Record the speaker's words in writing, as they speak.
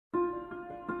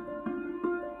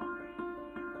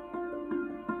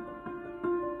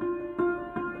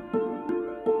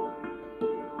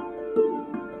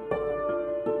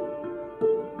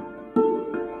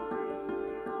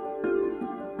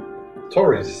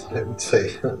stories, I would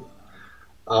say,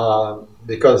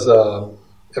 because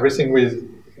everything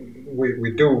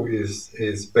we do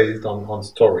is based on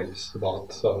stories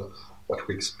about what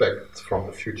we expect from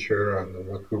the future and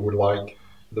what we would like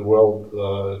the world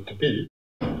to be.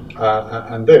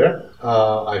 And there,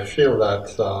 I feel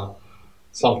that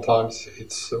sometimes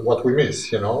it's what we miss,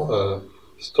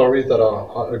 stories that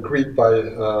are agreed by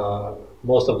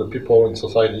most of the people in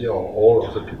society or all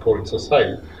of the people in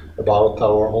society about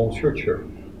our own future.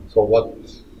 So what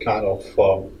kind of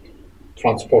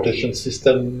transportation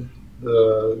system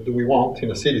do we want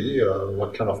in a city?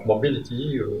 What kind of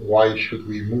mobility? Why should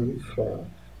we move?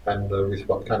 And with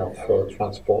what kind of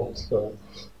transport?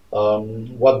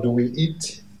 What do we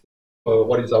eat?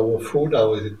 What is our food?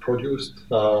 How is it produced?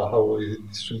 How is it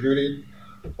distributed?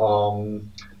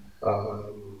 Um, uh,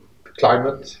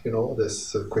 Climate,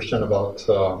 there's a question about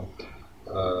uh,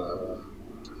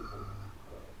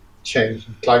 change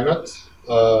in climate.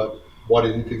 What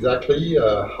is it exactly?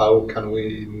 How can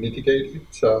we mitigate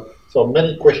it? So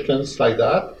many questions like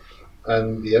that,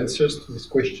 and the answers to these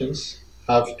questions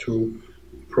have to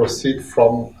proceed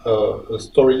from a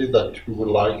story that we would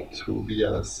like to be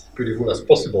as beautiful as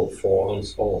possible for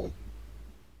us all.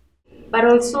 But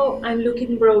also, I'm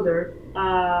looking broader.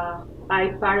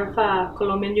 I'm part of a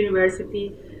Colombian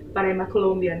university, but I'm a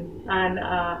Colombian, and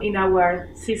in our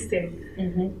system,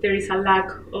 there is a lack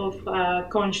of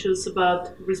conscious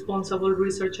about responsible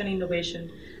research and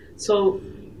innovation. So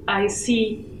I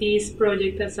see this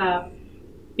project as a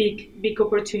big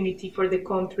opportunity for the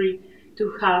country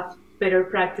to have better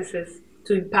practices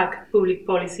to impact public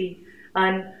policy,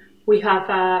 and we have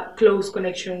a close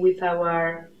connection with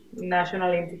our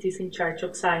national entities in charge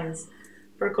of science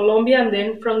for Colombia, and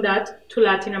then from that to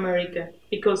Latin America,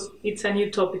 because it's a new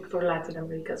topic for Latin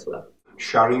America as well.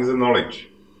 Sharing the knowledge,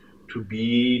 to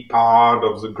be part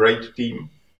of the great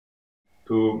team,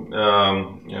 to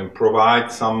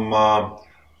provide some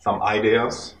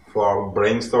ideas for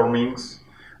brainstormings,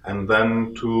 and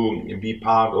then to be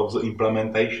part of the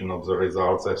implementation of the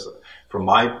results. As from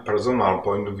my personal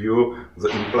point of view, the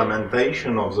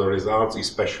implementation of the results,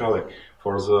 especially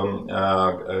for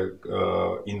the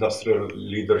industrial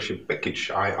leadership package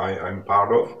I'm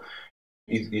part of,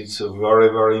 it's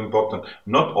very important.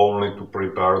 Not only to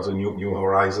prepare the new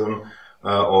horizon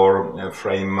or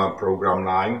frame program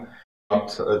 9, but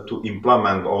to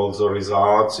implement all the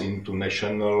results into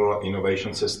national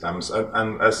innovation systems.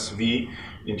 And as we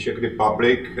in Czech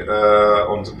Republic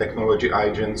on the technology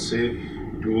agency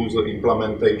do the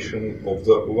implementation of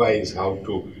the ways how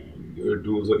to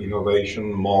do the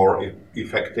innovation more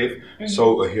effective.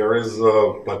 So here is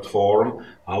a platform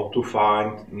how to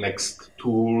find next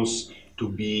tools to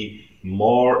be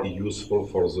more useful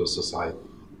for the society.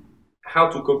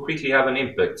 How to concretely have an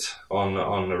impact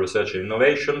on research and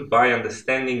innovation by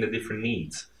understanding the different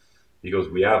needs. Because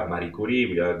we have Marie Curie,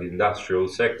 we have the industrial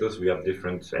sectors, we have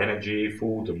different energy,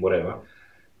 food, and whatever.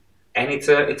 And it's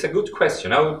a good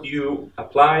question. How do you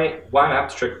apply one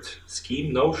abstract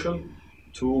scheme notion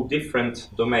to different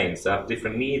domains that have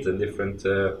different needs and different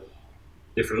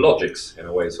logics in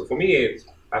a way? So for me,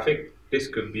 I think this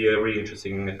could be a really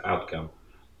interesting outcome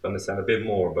to understand a bit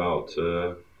more about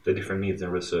the different needs in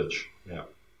research. Yeah.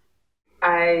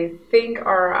 I think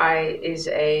RRI is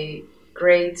a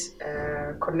great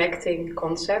connecting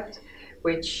concept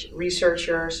which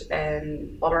researchers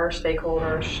and other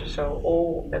stakeholders, so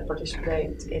all that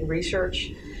participate in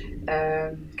research,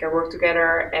 can work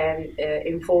together and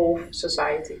involve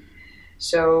society.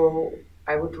 So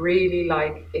I would really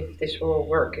like if this will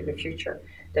work in the future,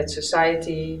 that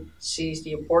society sees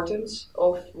the importance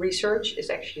of research,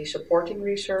 is actually supporting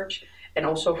research, and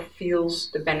also feels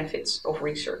the benefits of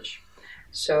research.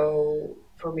 So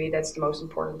for me, that's the most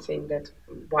important thing, that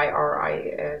why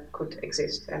RI could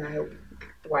exist, and I hope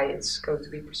why it's going to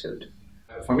be pursued.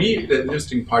 For me, the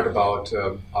interesting part about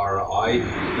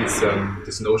RRI is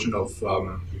this notion of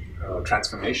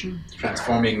transformation,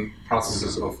 transforming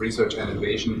processes of research and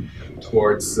innovation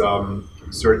towards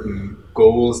certain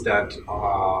goals that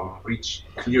reach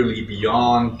clearly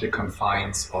beyond the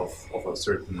confines of a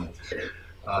certain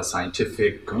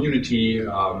scientific community,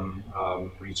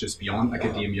 reaches beyond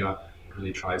academia,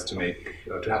 really tries to make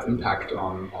to have impact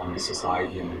on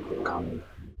society and the economy.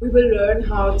 We will learn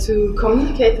how to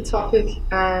communicate the topic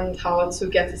and how to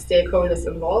get the stakeholders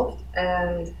involved.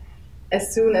 And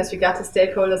as soon as we get the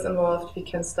stakeholders involved, we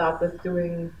can start with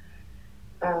doing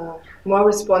more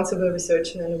responsible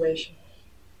research and innovation.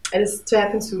 And it's to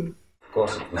happen soon. Of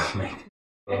course, it will make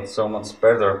it so much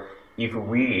better if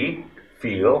we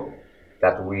feel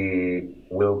that we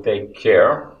will take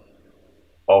care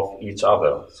of each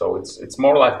other. So it's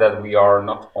more like that we are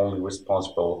not only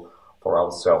responsible for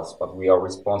ourselves, but we are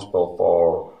responsible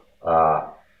for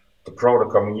the broader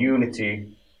community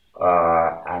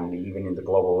and even in the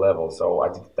global level. So I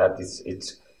think that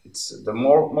it's the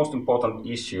most important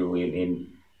issue in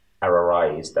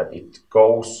RRI is that it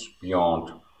goes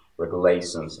beyond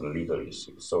regulations and legal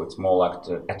issues. So it's more like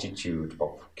the attitude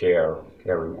of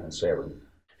caring and sharing.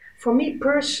 For me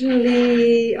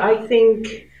personally, I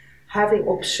think having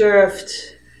observed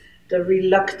the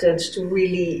reluctance to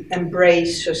really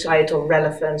embrace societal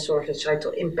relevance or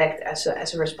societal impact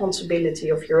as a responsibility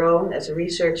of your own as a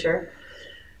researcher,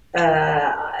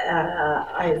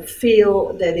 I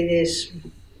feel that it is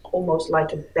almost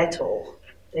like a battle.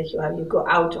 That you go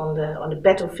out on the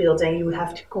battlefield and you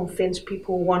have to convince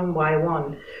people one by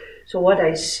one. So what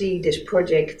I see this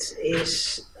project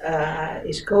is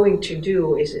going to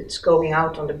do is it's going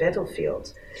out on the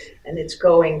battlefield, and it's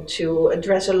going to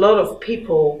address a lot of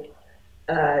people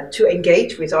to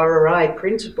engage with RRI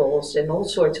principles in all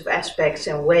sorts of aspects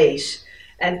and ways,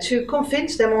 and to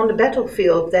convince them on the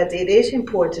battlefield that it is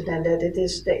important and that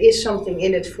there is something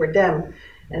in it for them,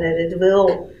 and that it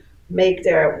will make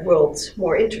their world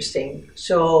more interesting.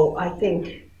 So I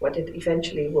think what it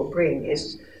eventually will bring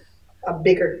is a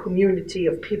bigger community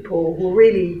of people who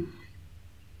really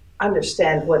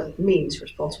understand what it means,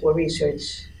 responsible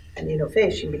research and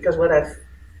innovation. Because what I've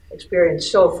experienced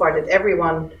so far, that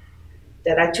everyone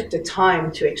that I took the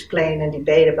time to explain and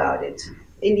debate about it,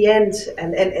 in the end,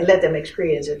 and let them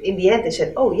experience it, in the end they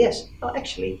said, oh yes, well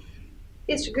actually,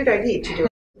 it's a good idea to do.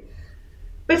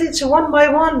 But it's a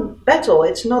one-by-one battle.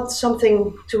 It's not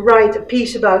something to write a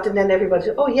piece about and then everybody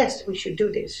says, oh yes, we should do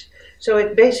this. So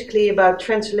it's basically about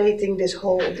translating this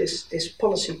whole, this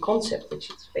policy concept, which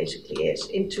it basically is,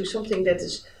 into something that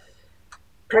is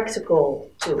practical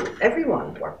to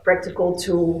everyone, or practical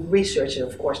to researchers,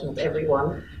 of course not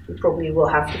everyone. We probably will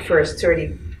have the first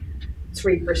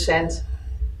 33%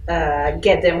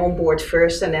 get them on board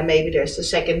first, and then maybe there's the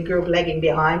second group lagging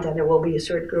behind, and there will be a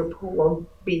third group who won't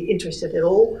be interested at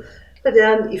all. But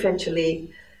then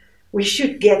eventually we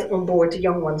should get on board the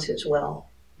young ones as well.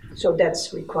 So that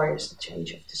requires the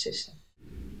change of the system.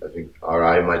 I think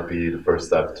RI might be the first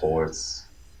step towards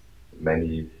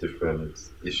many different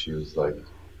issues, like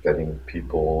getting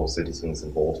people, citizens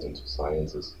involved into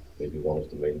science is maybe one of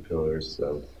the main pillars.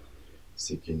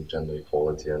 Seeking gender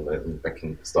equality, and I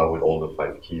can start with all the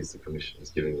 5 keys the Commission is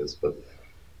giving us, but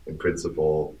in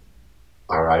principle,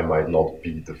 RI might not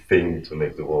be the thing to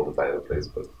make the world a better place,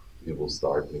 but it will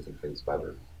start making things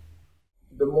better.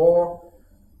 The more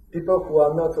people who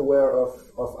are not aware of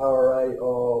RRI,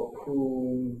 or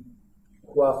who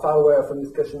are far away from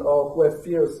discussion, or who have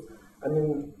fears, I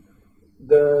mean,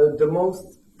 the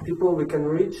most people we can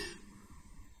reach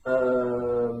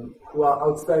who are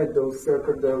outside those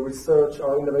circles, the research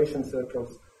or innovation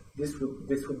circles, this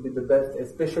would be the best,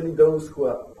 especially those who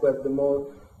have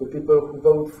the people who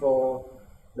vote for,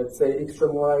 let's say,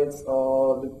 extreme rights,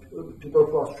 or the people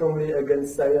who are strongly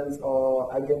against science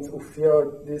or who fear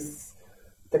these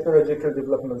technological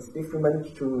developments. If we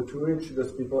manage to reach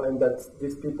those people, and that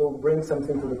these people bring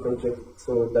something to the project,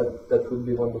 so that would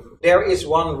be wonderful. There is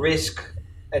one risk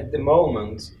at the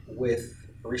moment with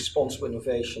responsible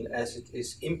innovation as it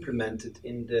is implemented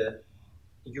in the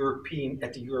European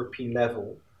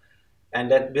level, and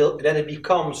that it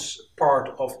becomes part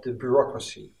of the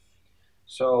bureaucracy.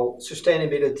 So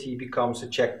sustainability becomes a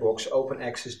checkbox, open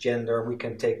access, gender, we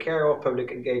can take care of,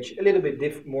 public engagement, a little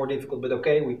bit more difficult, but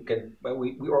okay, we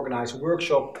organize a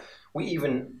workshop, we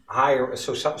even hire a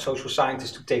social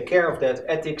scientist to take care of that,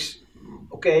 ethics,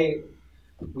 okay,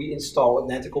 we install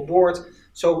an ethical board,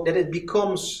 so that it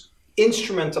becomes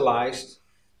instrumentalized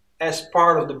as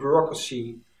part of the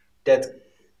bureaucracy that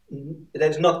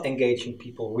is not engaging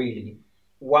people really.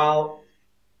 While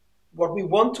what we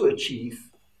want to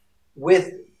achieve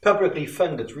with publicly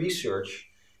funded research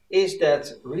is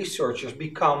that researchers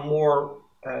become more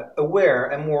aware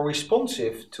and more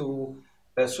responsive to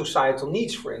societal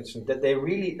needs, for instance, that they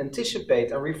really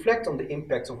anticipate and reflect on the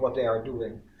impact of what they are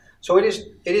doing. So it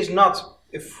is not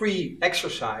a free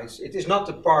exercise. It is not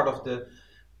a part of the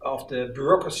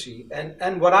bureaucracy,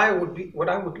 and what I would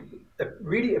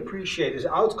really appreciate as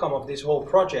outcome of this whole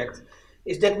project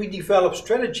is that we develop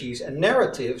strategies and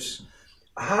narratives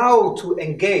how to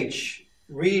engage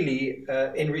really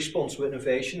in responsible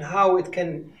innovation, how it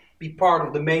can be part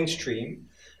of the mainstream,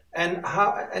 and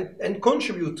how and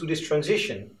contribute to this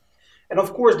transition. And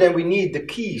of course, then we need the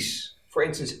keys, for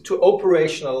instance, to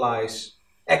operationalize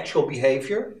actual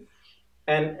behavior.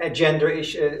 And gender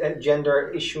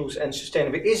issues and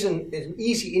sustainability is an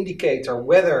easy indicator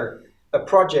whether a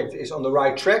project is on the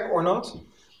right track or not.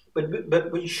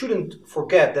 But we shouldn't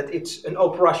forget that it's an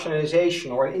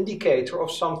operationalization or an indicator of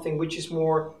something which is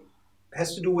more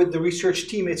has to do with the research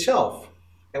team itself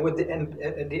and with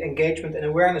the engagement and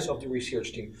awareness of the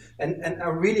research team. And I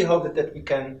really hope that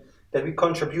we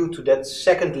contribute to that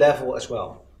second level as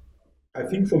well. I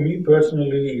think for me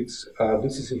personally, it's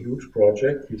this is a huge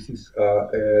project. This is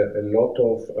a lot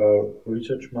of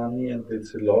research money, and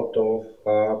it's a lot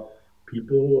of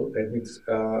people, and it's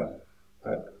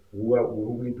who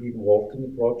will be involved in the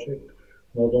project,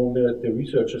 not only at the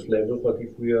researchers level, but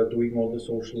if we are doing all the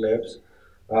social labs,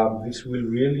 this will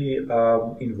really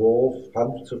involve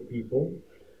hundreds of people,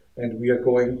 and we are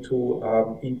going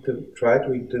to try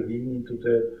to intervene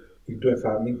into a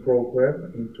funding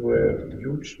program, into a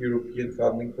huge European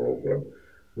funding program,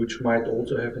 which might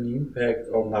also have an impact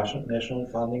on national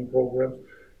funding programs.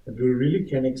 And we really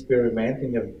can experiment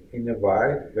in a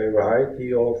wide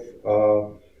variety of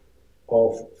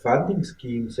funding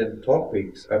schemes and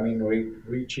topics. I mean,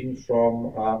 reaching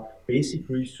from basic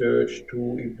research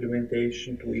to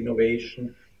implementation to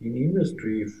innovation in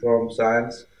industry, from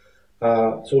science,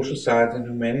 social science and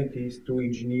humanities to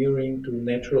engineering to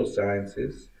natural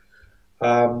sciences.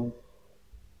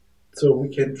 So we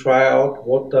can try out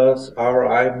what does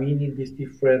RRI mean in these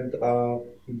different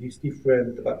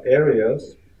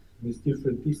areas, these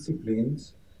different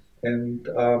disciplines, and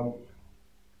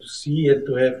to see and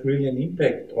to have really an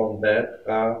impact on that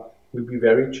will be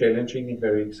very challenging and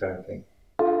very exciting.